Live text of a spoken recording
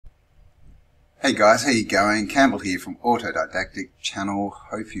Hey guys, how you going? Campbell here from Autodidactic Channel.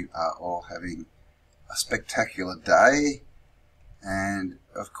 Hope you are all having a spectacular day. And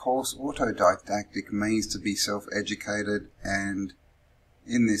of course, autodidactic means to be self-educated, and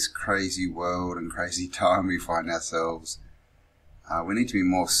in this crazy world and crazy time we find ourselves, we need to be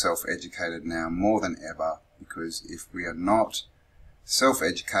more self-educated now, more than ever, because if we are not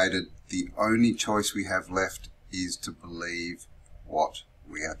self-educated, the only choice we have left is to believe what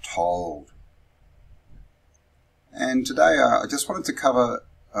we are told. And today I just wanted to cover,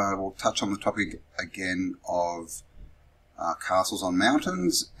 we'll touch on the topic again of castles on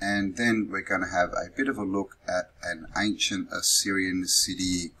mountains, and then we're going to have a bit of a look at an ancient Assyrian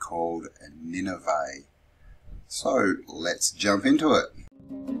city called Nineveh. So let's jump into it.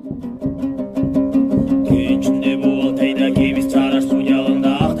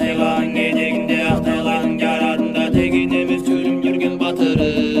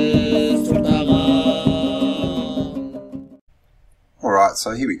 Alright,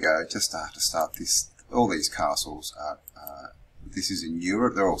 so here we go. Just to start this, all these castles, this is in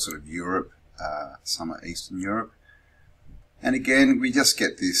Europe. They're all sort of Europe, some are Eastern Europe. And again, we just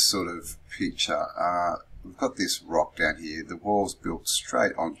get this sort of picture. We've got this rock down here, the wall's built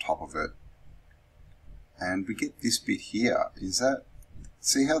straight on top of it. And we get this bit here. Is that,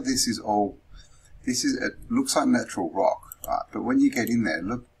 see how this is all, it looks like natural rock, right? But when you get in there,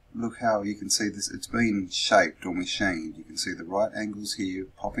 look how you can see this, it's been shaped or machined. You can see the right angles here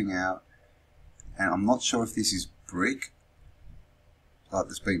popping out. And I'm not sure if this is brick, like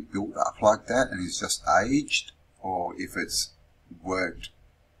it's been built up like that and is just aged, or if it's worked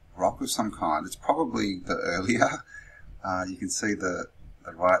rock of some kind. It's probably the earlier. You can see the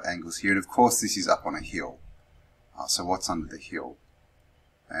right angles here. And of course this is up on a hill. So what's under the hill?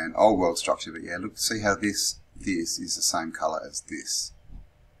 And old world structure, but yeah, look, see how this is the same color as this.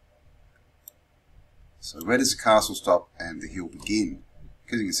 So where does the castle stop and the hill begin?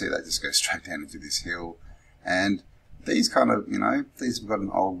 Because you can see they just go straight down into this hill. And these kind of, these have got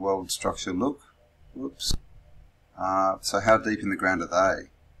an old world structure look. Whoops. So how deep in the ground are they?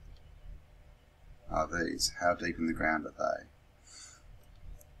 These, how deep in the ground are they?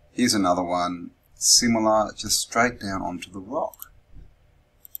 Here's another one, similar, just straight down onto the rock.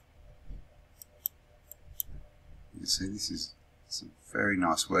 You see, this is some very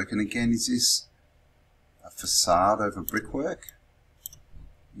nice work. And again, is this a facade over brickwork?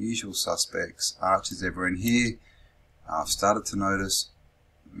 Usual suspects, arches everywhere. And here I've started to notice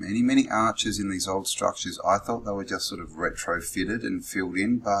many arches in these old structures. I thought they were just sort of retrofitted and filled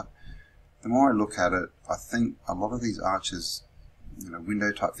in, but the more I look at it, I think a lot of these arches,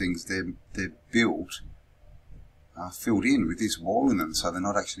 window type things, they're built, filled in with this wall in them, so they're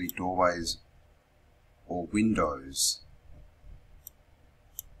not actually doorways or windows.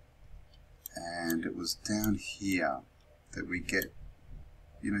 And it was down here that we get,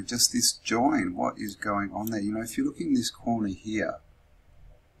 just this join. What is going on there? If you look in this corner here,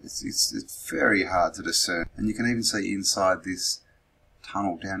 it's very hard to discern. And you can even see inside this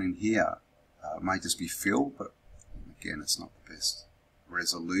tunnel down in here. It may just be fill, but again, it's not the best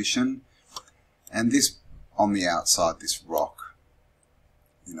resolution. And this on the outside, this rock,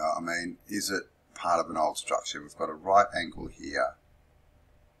 is it part of an old structure? We've got a right angle here.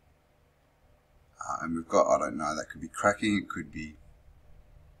 And we've got, I don't know, that could be cracking, it could be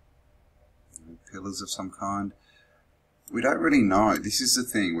pillars of some kind. We don't really know. This is the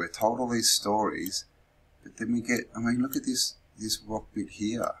thing, we're told all these stories, but then we get, look at this rock bit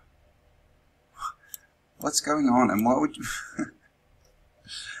here. What's going on? And why would you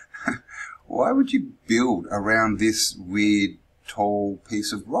why would you build around this weird tall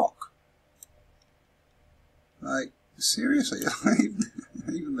piece of rock? Like, seriously,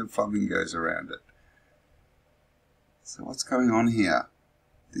 even the plumbing goes around it. So what's going on here?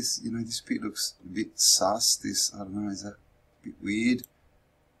 This, this bit looks a bit sus. This, I don't know, is that a bit weird?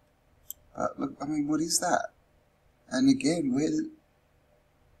 But look, what is that? And again, where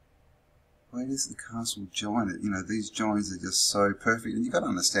does the castle join it? These joins are just so perfect. And you've got to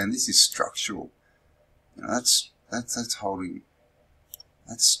understand, this is structural. That's holding,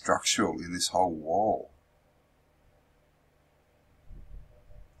 that's structural in this whole wall.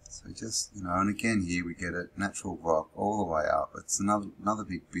 So just, and again here we get it, natural rock all the way up. It's another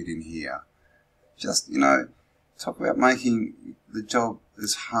big bit in here. Just, talk about making the job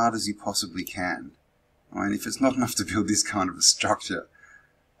as hard as you possibly can. If it's not enough to build this kind of a structure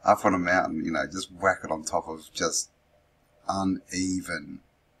up on a mountain, just whack it on top of just uneven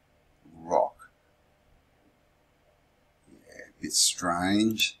rock. Yeah, a bit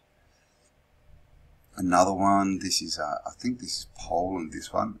strange. Another one, this is, I think this is Poland,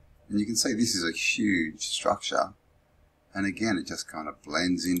 this one. And you can see this is a huge structure. And again, it just kind of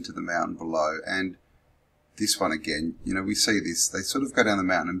blends into the mountain below. And this one again, you know, we see this, they sort of go down the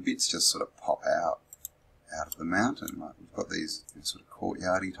mountain and bits just sort of pop out of the mountain. Like we've got these sort of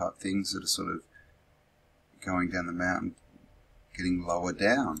courtyardy type things that are sort of going down the mountain, getting lower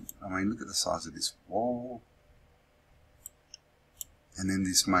down. I mean, look at the size of this wall. And then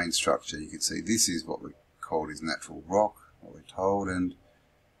this main structure, you can see this is what we called is natural rock, what we're told, and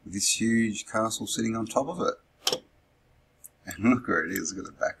this huge castle sitting on top of it. And look where it is, look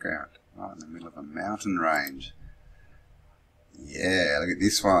at the background, right in the middle of a mountain range. Yeah, look at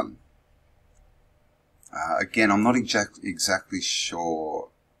this one. Again, I'm not exactly sure.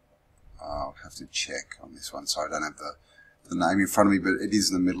 I'll have to check on this one. Sorry, I don't have the name in front of me, but it is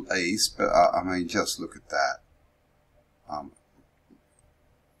in the Middle East. But I mean, just look at that.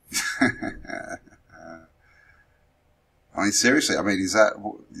 I mean, seriously, I mean,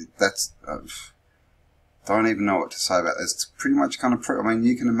 that's, don't even know what to say about this. It's pretty much kind of, I mean,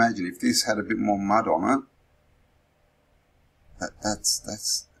 you can imagine if this had a bit more mud on it,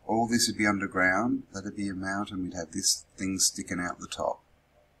 that's, all this would be underground, that'd be a mountain, we'd have this thing sticking out the top.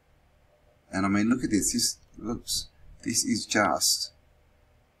 And I mean, look at this, this is just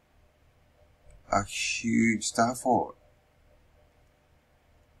a huge starfort.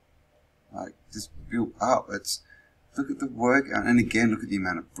 Like, just built up. Look at the work, and again, look at the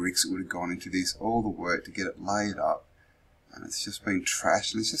amount of bricks that would have gone into this, all the work to get it laid up, and it's just been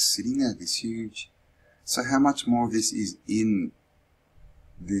trashed, and it's just sitting there, this huge. So how much more of this is in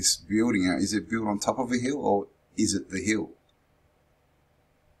this building? Is it built on top of a hill, or is it the hill?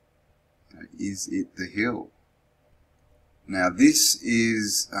 Is it the hill? Now this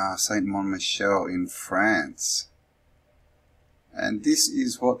is Saint Montmichel in France. And this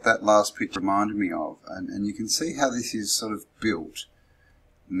is what that last picture reminded me of. And you can see how this is sort of built.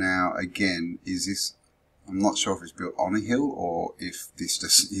 Now, again, is this, I'm not sure if it's built on a hill or if this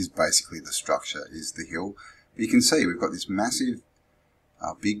just is basically the structure is the hill. But you can see we've got this massive,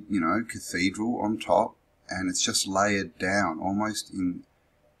 big, you know, cathedral on top. And it's just layered down, almost in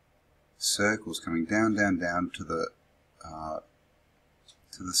circles, coming down, down, down to the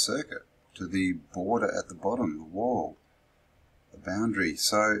circuit, to the border at the bottom, the wall. The boundary.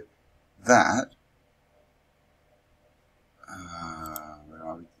 So that where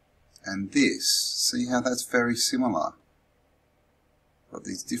are we? And this, see how that's very similar. Got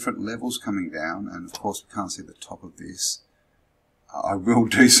these different levels coming down, and of course we can't see the top of this. I will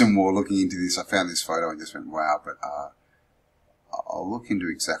do some more looking into this. I found this photo and just went wow, but I'll look into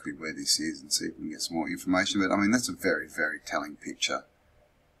exactly where this is and see if we can get some more information. But I mean, that's a very, very telling picture.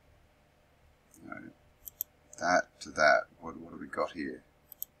 You know, that to that, what have we got here?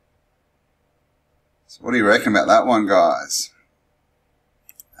 So what do you reckon about that one, guys?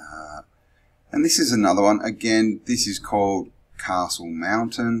 And this is another one. Again, this is called Castle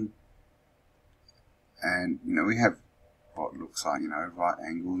Mountain. And, you know, we have what looks like, you know, right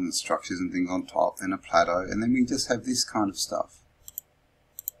angles and structures and things on top, then a plateau, and then we just have this kind of stuff.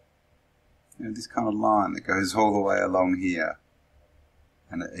 You know, this kind of line that goes all the way along here.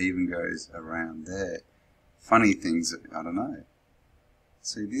 And it even goes around there. Funny things that, I don't know.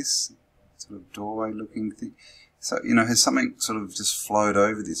 See this sort of doorway looking thing? So, you know, has something sort of just flowed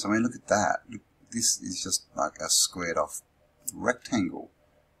over this? I mean, look at that. Look, this is just like a squared off rectangle.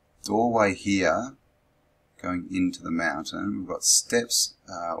 Doorway here, going into the mountain. We've got steps,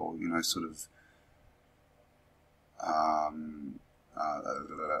 or, you know, sort of,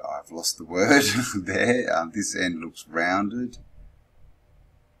 I've lost the word there. This end looks rounded.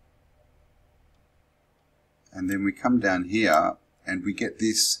 And then we come down here and we get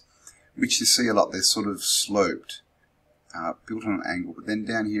this, which you see a lot, they're sort of sloped, built on an angle. But then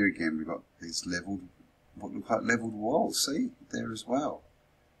down here again, we've got these leveled, what look like leveled walls, see, there as well.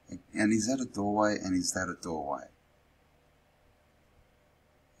 And is that a doorway, and is that a doorway?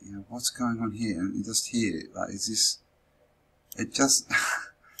 You know, what's going on here? And just here, like, is this, it just,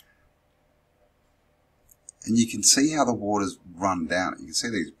 and you can see how the water's run down. You can see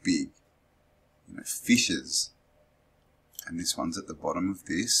these big, you know, fissures, and this one's at the bottom of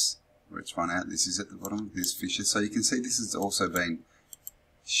this, where it's run out. This is at the bottom of this fissure, so you can see this has also been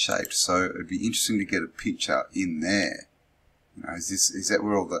shaped. So it'd be interesting to get a picture in there. You know, is that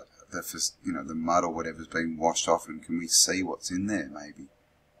where all the you know, the mud or whatever's been washed off, and can we see what's in there? Maybe,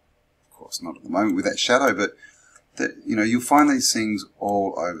 of course, not at the moment with that shadow, but you know, you'll find these things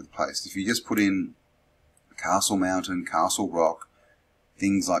all over the place. If you just put in Castle Mountain, Castle Rock,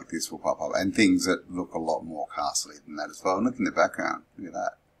 things like this will pop up, and things that look a lot more castle-y than that as well. And look in the background, look at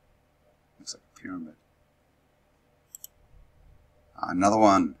that. Looks like a pyramid. Another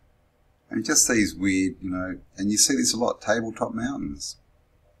one, And just these weird, and you see this a lot, tabletop mountains.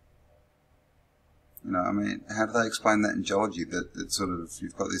 I mean, how do they explain that in geology? That sort of,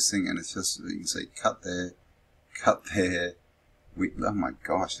 you've got this thing and it's just, you can see cut there, oh my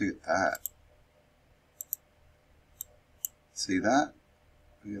gosh, look at that. See that?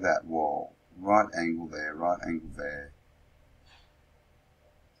 Look at that wall. Right angle there, right angle there.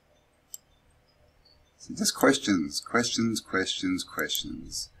 So just questions.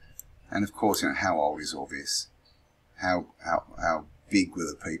 And of course, how old is all this? How big were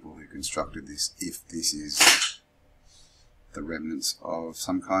the people who constructed this, if this is the remnants of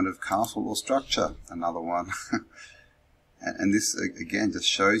some kind of castle or structure? Another one. and this, again, just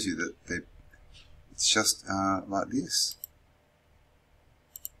shows you that it's just like this.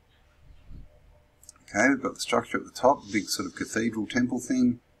 Okay, we've got the structure at the top, big sort of cathedral temple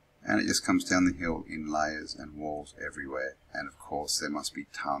thing, and it just comes down the hill in layers and walls everywhere. And of course, there must be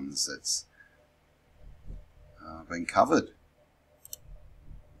tons that's been covered.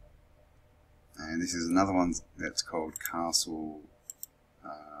 And this is another one that's called Castle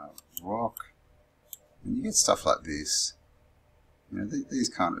Rock. And you get stuff like this. These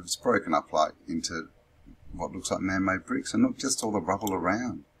kind of, it's broken up like into what looks like man-made bricks, and look, just all the rubble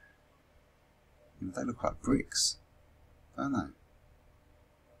around. They look like bricks, don't they?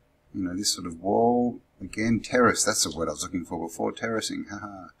 This sort of wall, again, terrace, that's the word I was looking for before, terracing,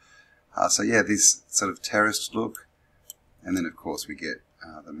 haha. So yeah, this sort of terraced look, and then of course we get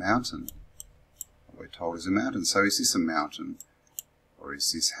the mountain. What we're told is a mountain. So is this a mountain, or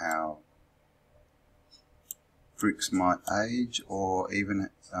is this how bricks might age, or even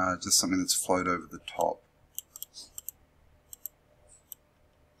just something that's flowed over the top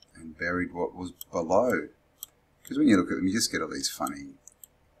and buried what was below? Because when you look at them, you just get all these funny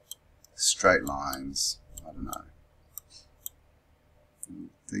straight lines. I don't know.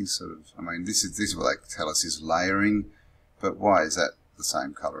 These sort of, I mean, this is what they tell us is layering, but why is that the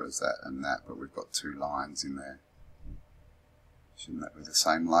same colour as that and that, but we've got two lines in there? Shouldn't that be the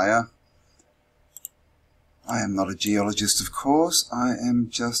same layer? I am not a geologist, of course. I am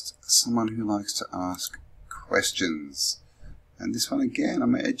just someone who likes to ask questions. And this one again, I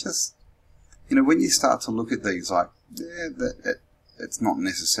mean, it just, when you start to look at these, like, yeah, it's not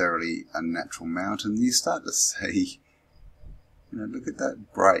necessarily a natural mountain. You start to see, look at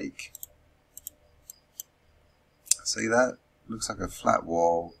that break. See that? Looks like a flat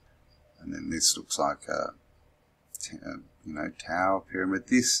wall, and then this looks like a, tower, pyramid.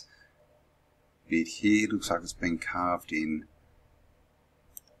 This bit here looks like it's been carved in.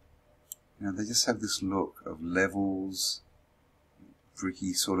 They just have this look of levels,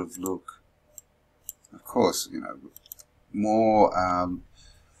 bricky sort of look. Of course, more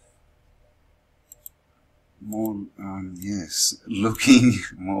looking,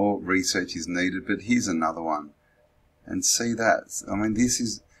 more research is needed, but here's another one. And see that, I mean, this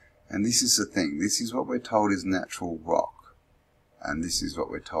is the thing, this is what we're told is natural rock, and this is what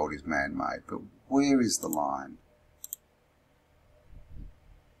we're told is man-made, but where is the line?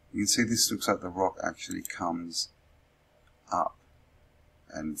 You can see this looks like the rock actually comes up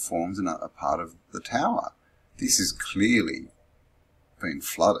and forms a part of the tower. This is clearly been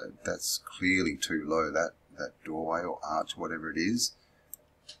flooded. That's clearly too low, that doorway or arch, whatever it is.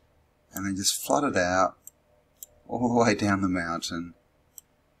 And then just flooded out all the way down the mountain.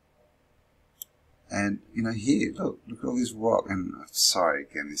 And, here, look at all this rock. And sorry,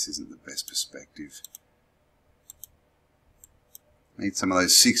 again, this isn't the best perspective. Need some of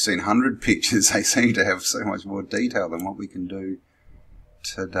those 1600 pictures. They seem to have so much more detail than what we can do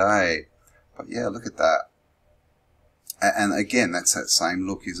today. But yeah, look at that. And again, that's that same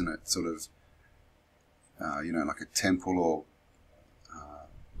look, isn't it? Sort of, like a temple or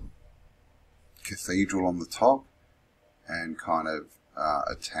cathedral on the top, and kind of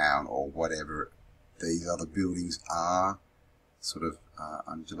a town or whatever these other buildings are, sort of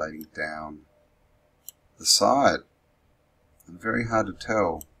undulating down the side. And very hard to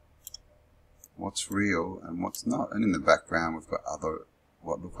tell what's real and what's not. And in the background we've got other,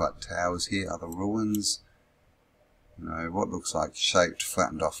 what look like towers here, other ruins. What looks like shaped,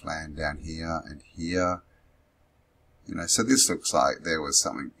 flattened off land down here and here. So this looks like there was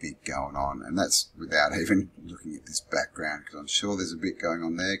something big going on, and that's without even looking at this background, because I'm sure there's a bit going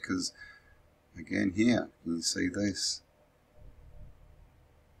on there, because again here, can you see this?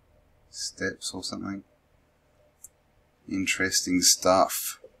 Steps or something. Interesting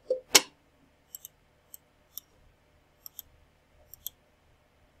stuff.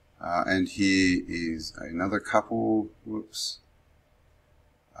 And here is another couple, whoops.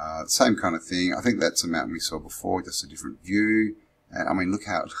 Same kind of thing. I think that's a mountain we saw before, just a different view. And I mean, look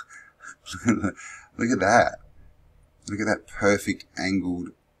how Look at that. Look at that perfect angled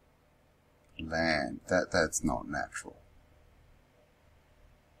land. That's not natural.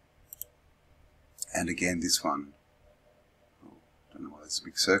 And again, this one, don't know why there's a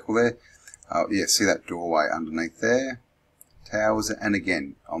big circle there. Yeah, see that doorway underneath there? Towers, and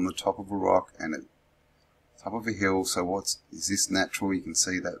again, on the top of a rock and at the top of a hill. So is this natural? You can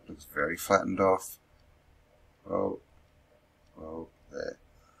see that looks very flattened off. Well, there.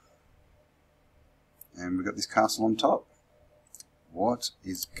 And we've got this castle on top. What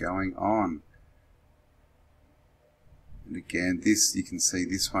is going on? And again, this, you can see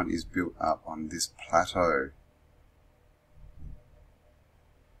this one is built up on this plateau.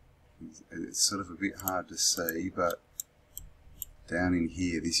 It's sort of a bit hard to see, but down in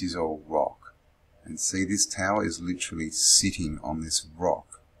here, this is all rock. And see, this tower is literally sitting on this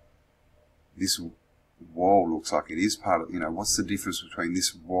rock. This wall looks like it is part of, you know, what's the difference between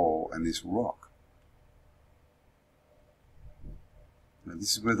this wall and this rock? Now,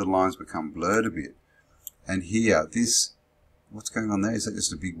 this is where the lines become blurred a bit. And here, this, what's going on there? Is that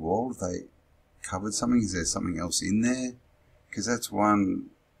just a big wall? Have they covered something? Is there something else in there? Because that's one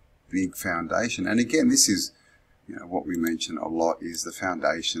big foundation. And again, this is, you know, what we mention a lot is the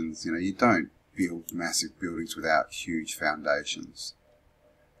foundations. You know, you don't build massive buildings without huge foundations.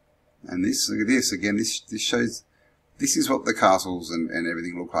 And this, look at this, again, this shows, this is what the castles and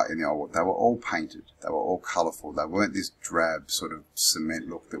everything look like in the old world. They were all painted. They were all colourful. They weren't this drab sort of cement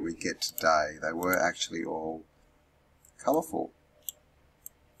look that we get today. They were actually all colourful.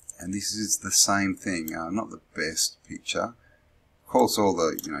 And this is the same thing. Not the best picture. Of course, all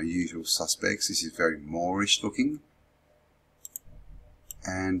the, you know, usual suspects. This is very Moorish looking.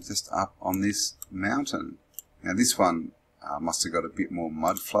 And just up on this mountain. Now this one must have got a bit more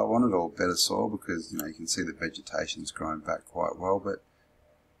mud flow on it, or better soil, because, you know, you can see the vegetation's grown back quite well, but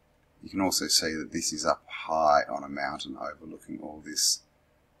you can also see that this is up high on a mountain overlooking all this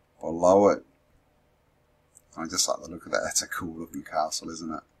below it. I just like the look of that. That's a cool looking castle,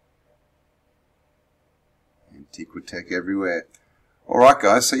 isn't it? Antiquitech everywhere. Alright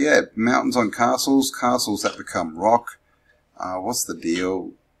guys, so yeah, mountains on castles, castles that become rock. What's the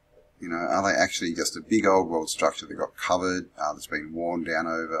deal? You know, are they actually just a big old world structure that got covered, that's been worn down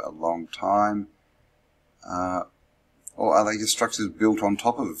over a long time? Or are they just structures built on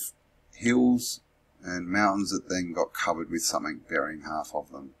top of hills and mountains that then got covered with something burying half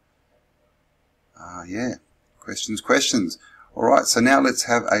of them? Yeah, questions. Alright, so now let's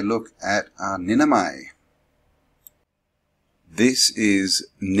have a look at Nineveh. This is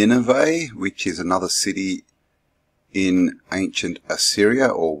Nineveh, which is another city in ancient Assyria,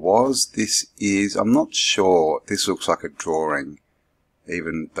 or was. This is, I'm not sure, this looks like a drawing,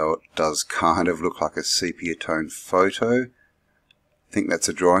 even though it does kind of look like a sepia tone photo. I think that's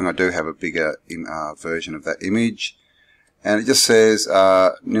a drawing. I do have a bigger version of that image. And it just says,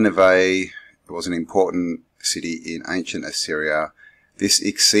 Nineveh was an important city in ancient Assyria. This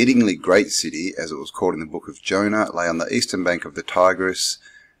exceedingly great city, as it was called in the book of Jonah, lay on the eastern bank of the Tigris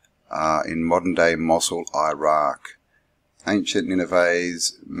in modern-day Mosul, Iraq. Ancient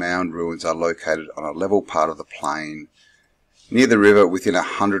Nineveh's mound ruins are located on a level part of the plain near the river within a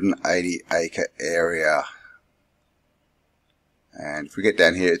 180-acre area. And if we get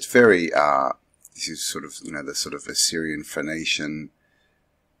down here, it's very, this is sort of, you know, the sort of Assyrian, Phoenician,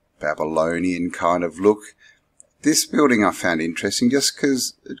 Babylonian kind of look. This building I found interesting just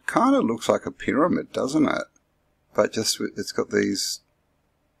because it kind of looks like a pyramid, doesn't it? But just, it's got these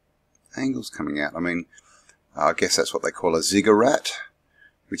angles coming out. I mean, I guess that's what they call a ziggurat,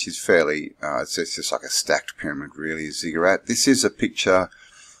 which is fairly, it's just like a stacked pyramid, really, a ziggurat. This is a picture,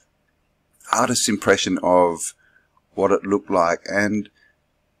 artist's impression of what it looked like. And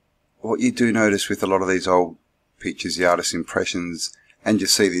what you do notice with a lot of these old pictures, the artist's impressions, and you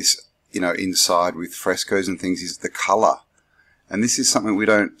see this, you know, inside with frescoes and things, is the colour. And this is something we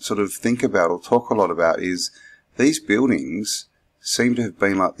don't sort of think about or talk a lot about, is these buildings seem to have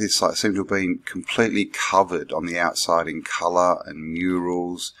been like this, like seem to have been completely covered on the outside in colour and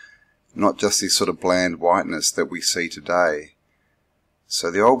murals, not just this sort of bland whiteness that we see today.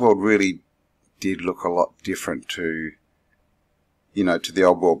 So the old world really did look a lot different to, you know, to the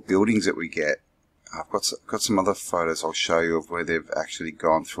old world buildings that we get. I've got some other photos I'll show you of where they've actually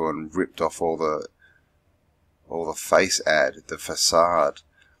gone through and ripped off all the face ad, the facade.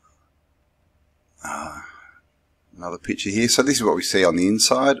 Another picture here. So this is what we see on the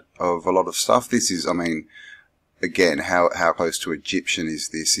inside of a lot of stuff. This is, I mean, again, how close to Egyptian is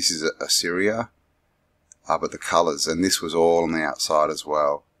this? This is Assyria, but the colours, and this was all on the outside as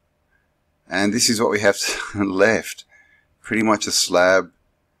well. And this is what we have left. Pretty much a slab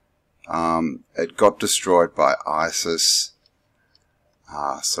It got destroyed by ISIS.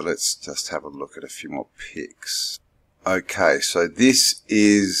 So let's just have a look at a few more pics. Okay, so this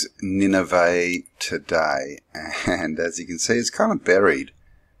is Nineveh today, and as you can see, it's kind of buried.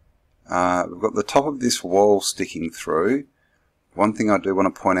 We've got the top of this wall sticking through. One thing I do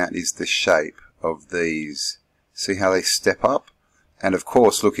want to point out is the shape of these. See how they step up? And of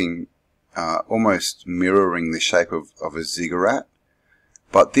course, looking almost mirroring the shape of a ziggurat.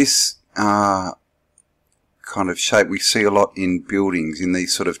 But this kind of shape we see a lot in buildings, in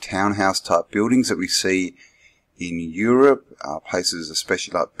these sort of townhouse type buildings that we see in Europe, places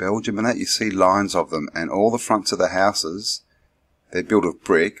especially like Belgium and that. You see lines of them, and all the fronts of the houses, they're built of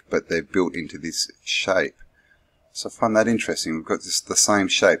brick, but they're built into this shape. So I find that interesting. We've got the same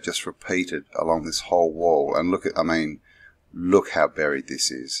shape just repeated along this whole wall, and look at, look how buried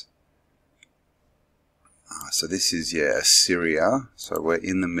this is. So this is, yeah, Syria. So we're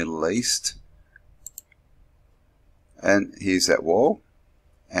in the Middle East. And here's that wall.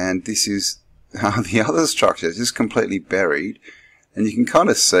 And this is the other structure. It's just completely buried. And you can kind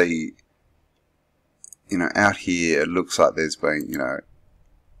of see, out here, it looks like there's been,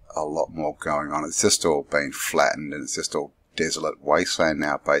 a lot more going on. It's just all been flattened, and it's just all desolate wasteland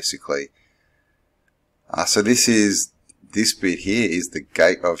now, basically. So this bit here is the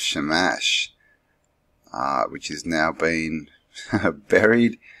Gate of Shamash, which is now been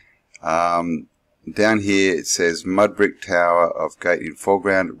buried. Down here it says mud brick tower of gate in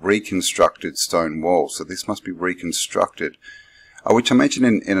foreground, reconstructed stone wall. So this must be reconstructed, which I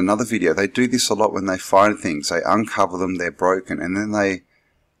mentioned in another video. They do this a lot when they find things. They uncover them, they're broken, and then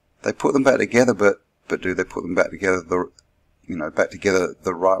they put them back together. But do they put them back together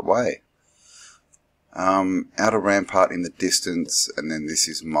the right way? Outer rampart in the distance, and then this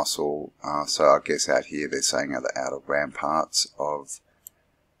is Mosul. So I guess out here they're saying are the outer ramparts of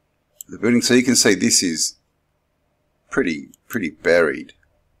the building. So you can see this is pretty buried.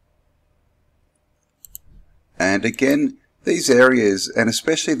 And again, these areas, and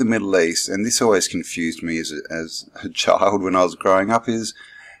especially the Middle East, and this always confused me as a child when I was growing up, is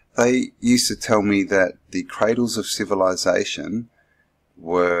they used to tell me that the cradles of civilization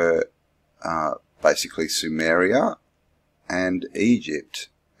were basically Sumeria and Egypt,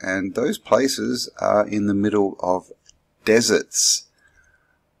 and those places are in the middle of deserts.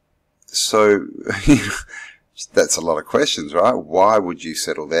 So that's a lot of questions, right? Why would you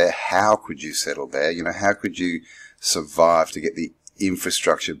settle there? How could you settle there? How could you survive to get the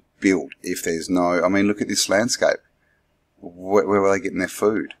infrastructure built if there's no... look at this landscape. Where were they getting their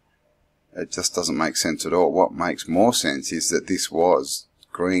food? It just doesn't make sense at all. What makes more sense is that this was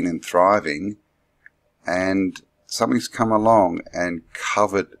green and thriving, and something's come along and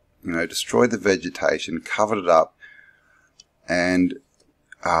covered, destroyed the vegetation, covered it up, and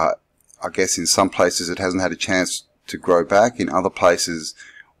I guess in some places it hasn't had a chance to grow back. In other places,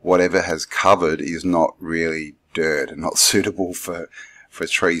 whatever has covered is not really dirt and not suitable for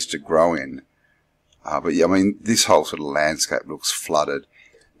trees to grow in. But yeah, this whole sort of landscape looks flooded.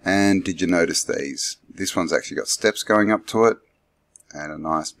 And did you notice these? This one's actually got steps going up to it, and a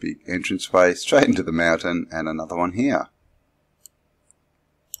nice big entranceway straight into the mountain, and another one here.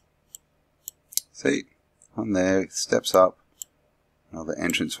 See? One there, steps up, another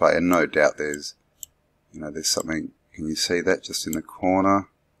entranceway, and no doubt there's something. Can you see that just in the corner?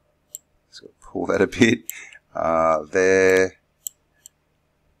 Just got to pull that a bit. There.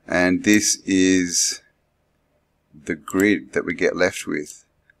 And this is the grid that we get left with.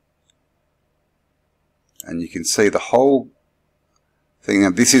 And you can see the whole thing.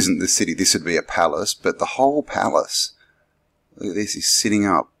 Now, this isn't the city, this would be a palace, but the whole palace, look at this, is sitting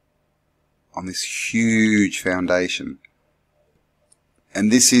up on this huge foundation.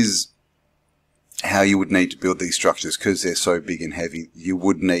 And this is how you would need to build these structures, because they're so big and heavy. You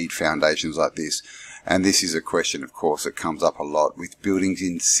would need foundations like this. And this is a question, of course, that comes up a lot with buildings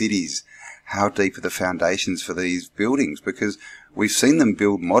in cities. How deep are the foundations for these buildings? Because we've seen them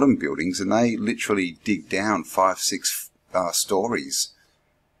build modern buildings, and they literally dig down 5-6 stories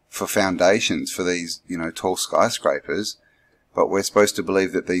for foundations for these, tall skyscrapers. But we're supposed to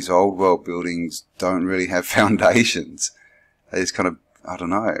believe that these old world buildings don't really have foundations. They just kind of,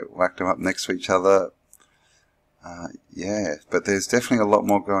 whacked them up next to each other. Yeah, but there's definitely a lot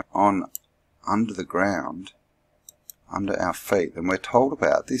more going on under the ground, under our feet, than we're told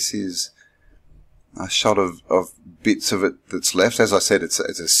about. This is a shot of bits of it that's left. As I said, it's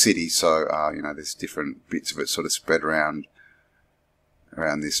a city, so there's different bits of it sort of spread around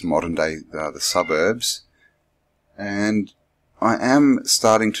this modern day, the suburbs. And I am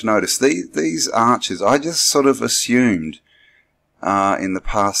starting to notice these arches. I just sort of assumed in the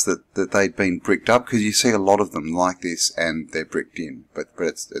past that they'd been bricked up, because you see a lot of them like this and they're bricked in, but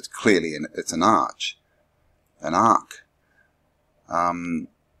it's clearly it's an arch, an arc.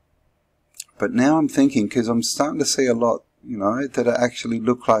 But now I'm thinking, because I'm starting to see a lot, you know, that actually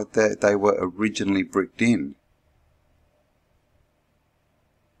look like they were originally bricked in.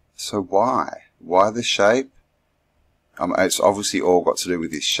 So why? Why the shape? It's obviously all got to do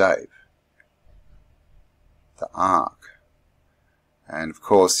with this shape, the arc. And of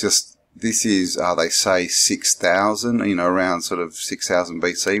course, just this is, they say 6,000, you know, around sort of 6,000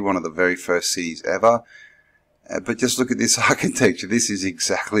 BC, one of the very first cities ever. But just look at this architecture. This is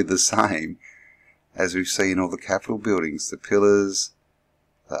exactly the same as we've seen in all the Capitol buildings. The pillars,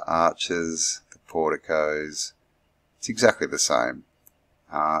 the arches, the porticos. It's exactly the same.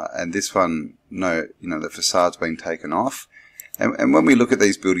 And this one, no, you know, the facade's been taken off. And when we look at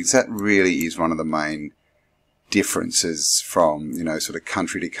these buildings, that really is one of the main differences from, you know, sort of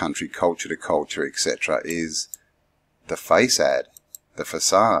country to country, culture to culture, etc., is the facade, the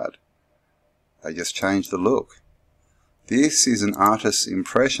facade. They just change the look. This is an artist's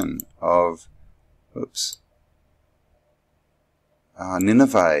impression of,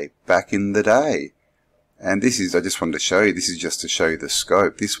 Nineveh back in the day. And this is, I just wanted to show you, this is just to show you the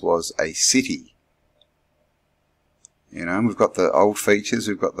scope. This was a city. You know, we've got the old features,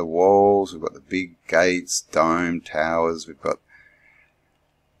 we've got the walls, we've got the big gates, dome, towers, we've got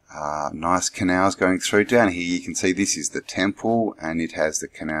nice canals going through. Down here you can see this is the temple, and it has the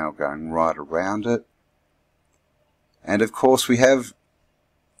canal going right around it. And of course we have,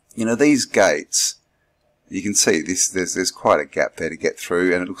 you know, these gates. You can see this. There's quite a gap there to get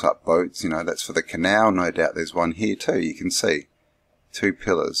through, and it looks like boats. You know, that's for the canal. No doubt there's one here too. You can see 2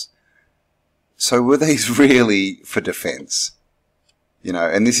 pillars. So were these really for defense? You know,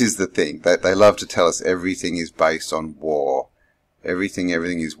 and this is the thing. They love to tell us everything is based on war. Everything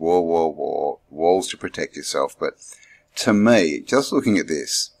is war, war, war. Walls to protect yourself. But to me, just looking at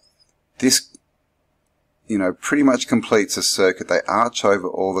this, you know, pretty much completes a circuit. They arch over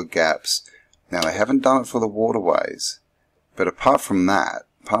all the gaps. Now, they haven't done it for the waterways. But apart from that,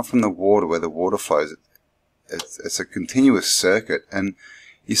 apart from the water, where the water flows, it's a continuous circuit. And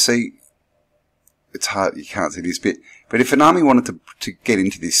you see, it's hard, you can't see this bit, but if an army wanted to get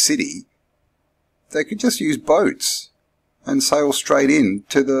into this city, they could just use boats and sail straight in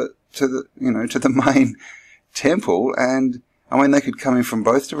to the main temple, and I mean they could come in from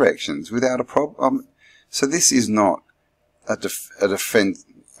both directions without a problem. So this is not a defense.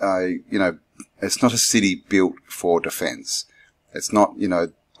 You know, it's not a city built for defense. It's not, you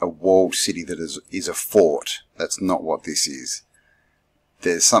know, a walled city that is a fort. That's not what this is.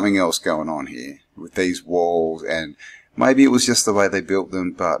 There's something else going on here with these walls, and maybe it was just the way they built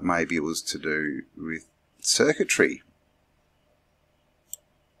them, but maybe it was to do with circuitry.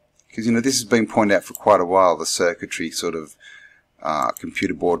 Because, you know, this has been pointed out for quite a while, the circuitry sort of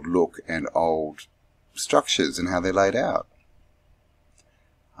computer board look and old structures and how they're laid out.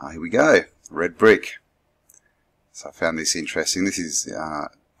 Here we go, red brick. So I found this interesting. This is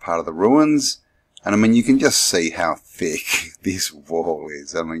part of the ruins. And I mean, you can just see how thick this wall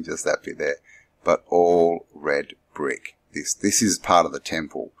is. I mean, just that bit there. But all red brick. This is part of the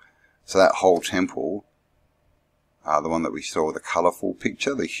temple. So that whole temple, the one that we saw, the colourful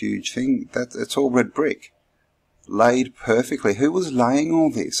picture, the huge thing, it's all red brick. Laid perfectly. Who was laying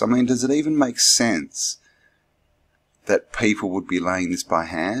all this? I mean, does it even make sense that people would be laying this by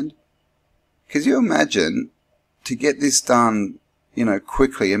hand? Because you imagine, to get this done, you know,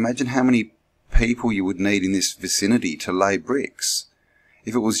 quickly, imagine how many people you would need in this vicinity to lay bricks.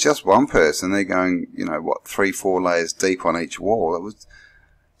 If it was just one person, they're going, you know, what, 3-4 layers deep on each wall,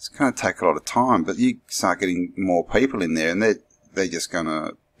 it's going to take a lot of time. But you start getting more people in there, and they're just going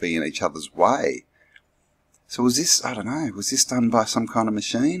to be in each other's way. So was this, I don't know, was this done by some kind of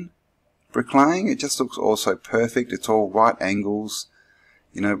machine? Bricklaying? It just looks all so perfect. It's all right angles.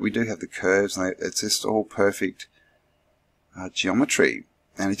 You know, we do have the curves, and it's just all perfect geometry.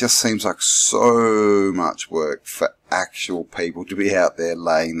 And it just seems like so much work for actual people to be out there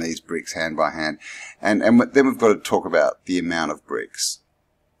laying these bricks hand by hand. And then we've got to talk about the amount of bricks.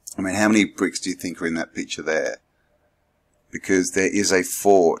 I mean, how many bricks do you think are in that picture there? Because there is a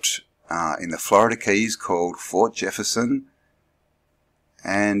fort in the Florida Keys called Fort Jefferson.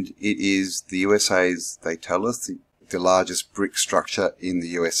 And it is the USA's, they tell us, the largest brick structure in the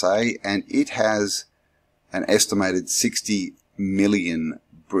USA. And it has an estimated 60 million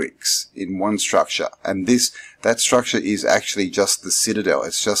bricks in one structure, and that structure is actually just the citadel.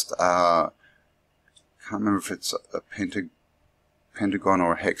 It's just I can't remember if it's a pentagon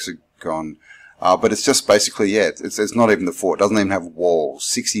or a hexagon. But it's just basically, yeah, it's not even the fort. It doesn't even have walls.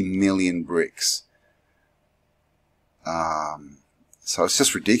 60 million bricks. So it's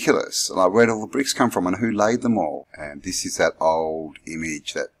just ridiculous. Like, where did all the bricks come from and who laid them all? And this is that old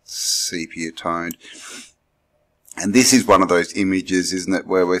image, that sepia toned. And this is one of those images, isn't it,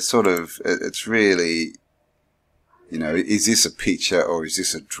 where we're sort of, it's really, you know, is this a picture or is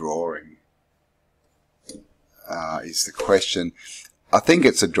this a drawing? Is the question. I think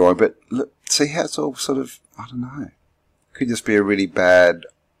it's a drawing, but look, see how it's all sort of, I don't know. Could just be a really badly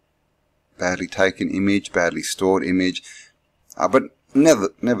taken image, badly stored image. But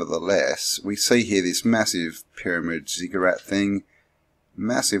nevertheless, we see here this massive pyramid ziggurat thing,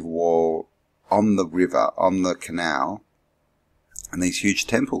 massive wall on the river, on the canal, and these huge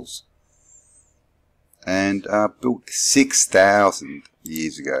temples. And built 6,000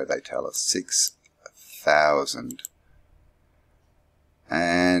 years ago, they tell us. 6,000.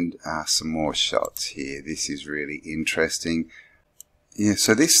 And some more shots here. This is really interesting. Yeah,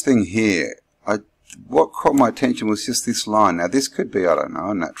 so this thing here, what caught my attention was just this line. Now this could be, I don't know,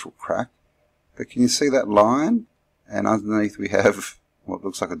 a natural crack. But can you see that line? And underneath we have what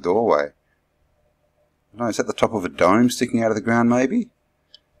looks like a doorway. I don't know, is that the top of a dome sticking out of the ground maybe?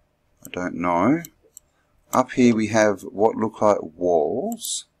 I don't know. Up here we have what look like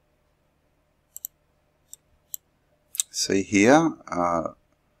walls. See here,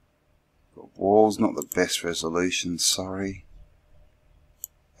 walls, not the best resolution, sorry.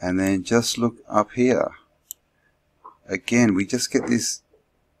 And then just look up here. Again, we just get this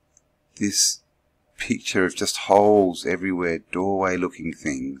picture of just holes everywhere, doorway looking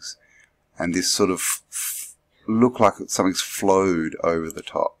things. And this sort of look like something's flowed over the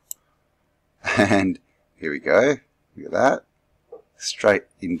top. And here we go. Look at that. Straight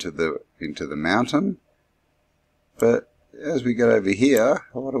into the mountain. But as we get over here,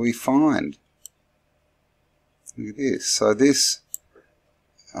 what do we find? Look at this. So this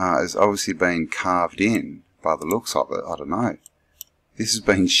is obviously being carved in by the looks of it. I don't know. This has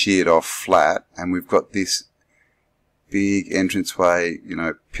been sheared off flat, and we've got this big entranceway, you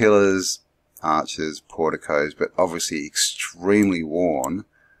know, pillars, arches, porticos, but obviously extremely worn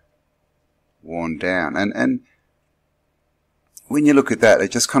down. And when you look at that,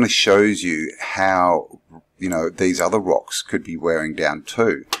 it just kind of shows you how, you know, these other rocks could be wearing down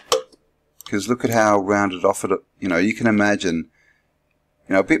too. Because look at how rounded off it, you know, you can imagine,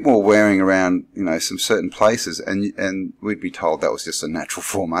 you know, a bit more wearing around, you know, some certain places, and we'd be told that was just a natural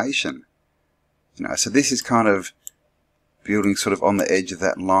formation. You know, so this is kind of building sort of on the edge of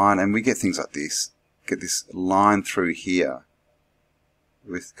that line, and we get things like this. Get this line through here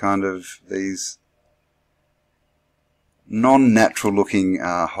with kind of these non-natural looking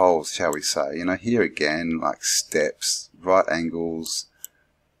holes, shall we say. You know, here again, like steps, right angles,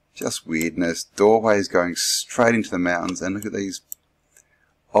 just weirdness, doorways going straight into the mountains, and look at these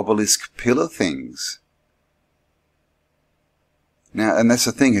obelisk pillar things. Now, and that's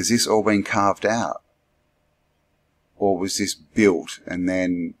the thing, has this all been carved out? Or was this built and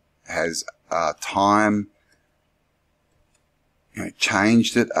then has time, you know,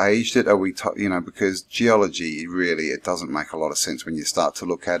 changed it, aged it? Are we, you know, because geology really, it doesn't make a lot of sense when you start to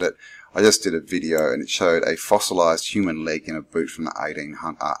look at it. I just did a video and it showed a fossilized human leg in a boot from the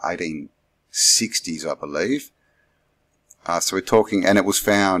 1860s, I believe. So we're talking, and it was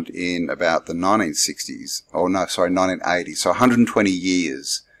found in about the 1960s, or no, sorry, 1980s, so 120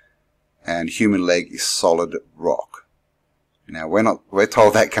 years, and human leg is solid rock. Now, we're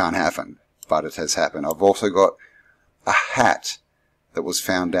told that can't happen, but it has happened. I've also got a hat that was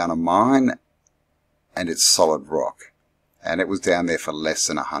found down a mine, and it's solid rock. And it was down there for less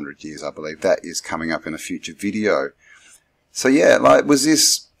than 100 years, I believe. That is coming up in a future video. So yeah, like, was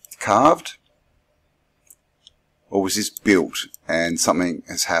this carved? Or was this built and something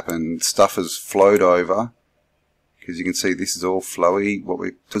has happened, stuff has flowed over? Because you can see this is all flowy.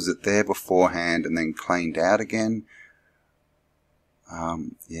 Was it there beforehand and then cleaned out again?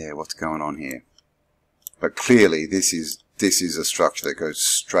 Yeah, what's going on here? But clearly this is a structure that goes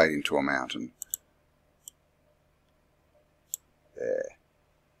straight into a mountain. There.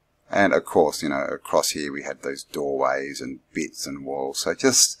 And of course, you know, across here we had those doorways and bits and walls. So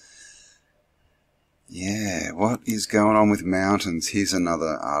just, yeah, what is going on with mountains? Here's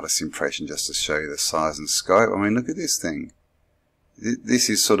another artist's impression just to show you the size and scope. I mean, look at this thing. This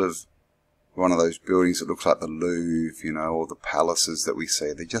is sort of one of those buildings that looks like the Louvre, you know, or the palaces that we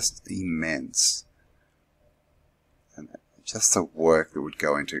see. They're just immense. And just the work that would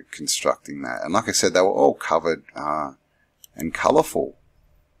go into constructing that. And like I said, they were all covered and colourful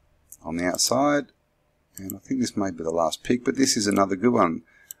on the outside. And I think this may be the last pic, but this is another good one.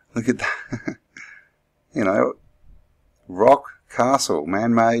 Look at that. You know, rock, castle,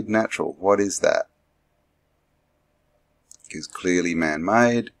 man-made, natural. What is that? Because clearly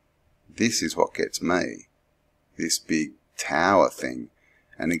man-made. This is what gets me. This big tower thing.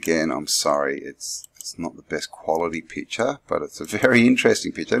 And again, I'm sorry, it's not the best quality picture, but it's a very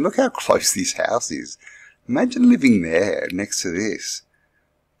interesting picture. Look how close this house is. Imagine living there next to this.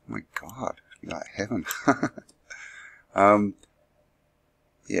 Oh my God, it's like heaven.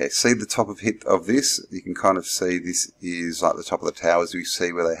 Yeah, see the top of this? You can kind of see this is like the top of the towers we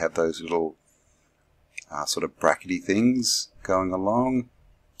see where they have those little sort of brackety things going along.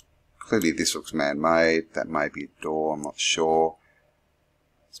 Clearly this looks man-made. That may be a door, I'm not sure.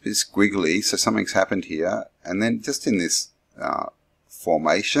 It's a bit squiggly, so something's happened here. And then just in this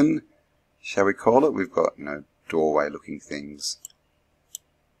formation, shall we call it, we've got, you know, doorway-looking things.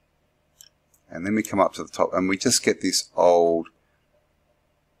 And then we come up to the top, and we just get this old,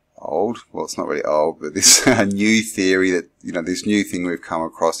 well, it's not really old, but this new theory that, you know, this new thing we've come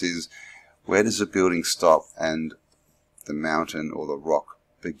across is, where does the building stop and the mountain or the rock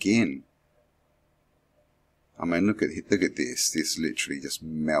begin? I mean, look at this. This literally just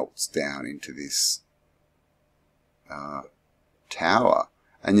melts down into this tower,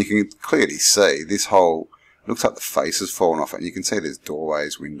 and you can clearly see this whole looks like the face has fallen off it. And you can see there's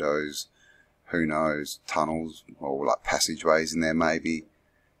doorways, windows, who knows, tunnels or like passageways in there maybe.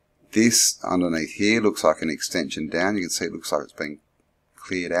 This underneath here looks like an extension down. You can see it looks like it's been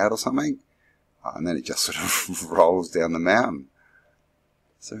cleared out or something, and then it just sort of rolls down the mountain.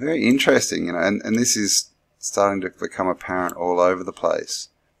 So very interesting, you know, and this is starting to become apparent all over the place.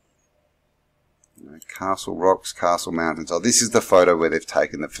 You know, castle rocks, castle mountains. Oh, this is the photo where they've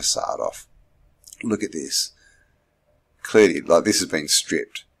taken the facade off. Look at this. Clearly, like, this has been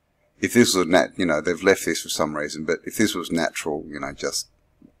stripped. If this was you know, they've left this for some reason, but if this was natural, you know, just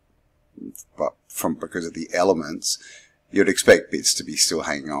because of the elements, you'd expect bits to be still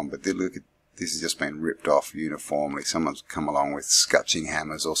hanging on, but look at this has just been ripped off uniformly. Someone's come along with scutching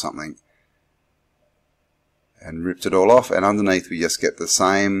hammers or something and ripped it all off, and underneath we just get the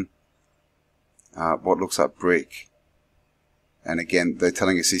same what looks like brick. And again, they're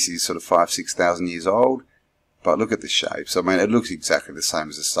telling us this is sort of 5,000–6,000 years old, but look at the shapes. I mean, it looks exactly the same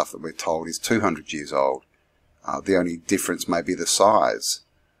as the stuff that we're told is 200 years old. The only difference may be the size.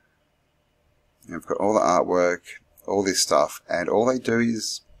 And we've got all the artwork, all this stuff, and all they do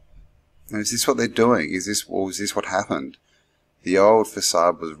is this what they're doing? Is this what happened? The old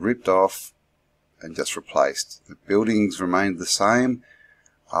facade was ripped off and just replaced. The buildings remained the same,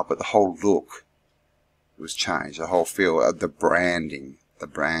 but the whole look was changed. The whole feel, the branding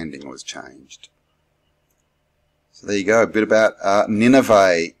was changed. So there you go, a bit about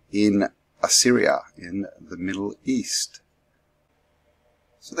Nineveh in Assyria in the Middle East.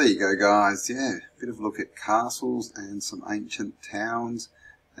 So there you go, guys. Yeah, a bit of a look at castles and some ancient towns.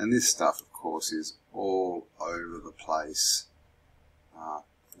 And this stuff, of course, is all over the place. You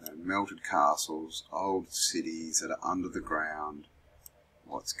know, melted castles, old cities that are under the ground.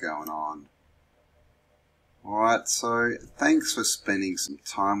 What's going on? Alright, so thanks for spending some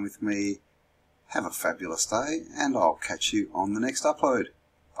time with me. Have a fabulous day, and I'll catch you on the next upload.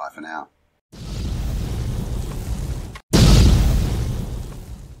 Bye for now.